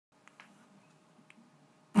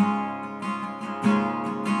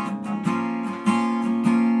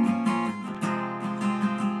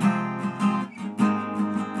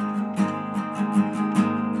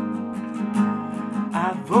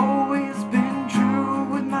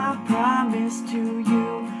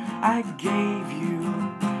gave you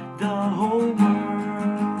the whole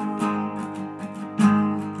world.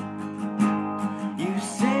 You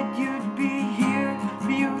said you'd be here,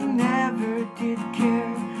 but you never did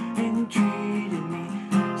care, and treated me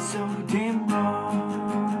so damn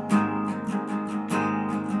wrong.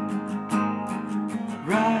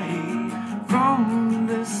 Right from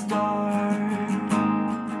the start,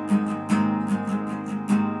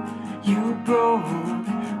 you broke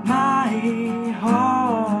my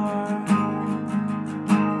heart.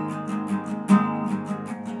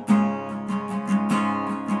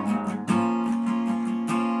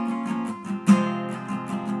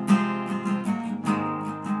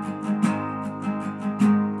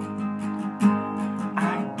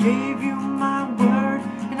 I gave you my word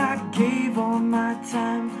and I gave all my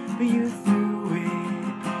time, but you